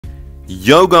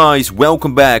Yo guys,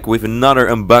 welcome back with another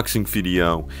unboxing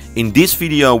video. In this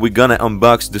video we're gonna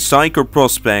unbox the Seiko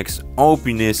Prospex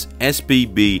Alpinist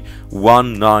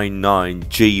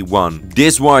SPB199J1.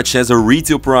 This watch has a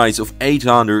retail price of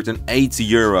 880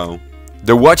 euro.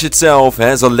 The watch itself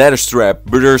has a leather strap,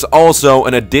 but there's also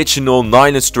an additional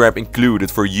nylon strap included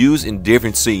for use in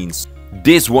different scenes.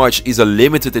 This watch is a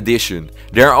limited edition.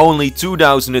 There are only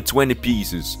 2020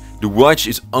 pieces. The watch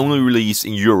is only released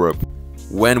in Europe.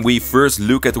 When we first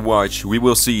look at the watch, we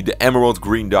will see the emerald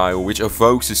green dial, which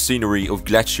evokes the scenery of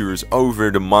glaciers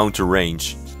over the mountain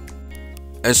range.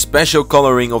 A special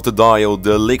coloring of the dial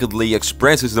delicately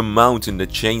expresses the mountain that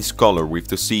changes color with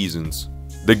the seasons.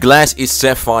 The glass is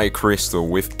sapphire crystal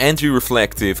with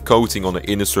anti-reflective coating on the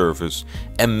inner surface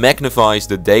and magnifies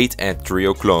the date at 3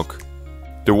 o'clock.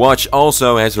 The watch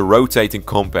also has a rotating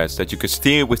compass that you can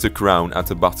steer with the crown at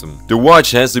the bottom. The watch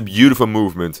has a beautiful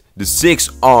movement, the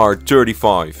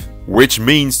 6R35, which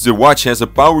means the watch has a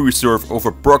power reserve of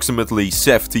approximately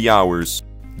 70 hours.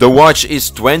 The watch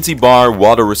is 20 bar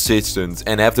water resistant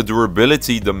and have the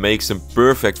durability that makes them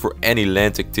perfect for any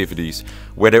land activities,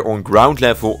 whether on ground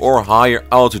level or higher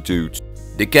altitude.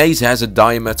 The case has a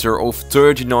diameter of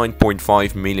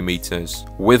 39.5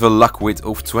 mm with a lock width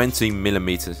of 20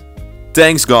 mm.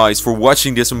 Thanks guys for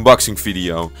watching this unboxing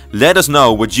video. Let us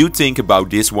know what you think about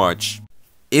this watch.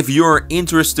 If you're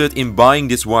interested in buying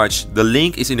this watch, the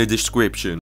link is in the description.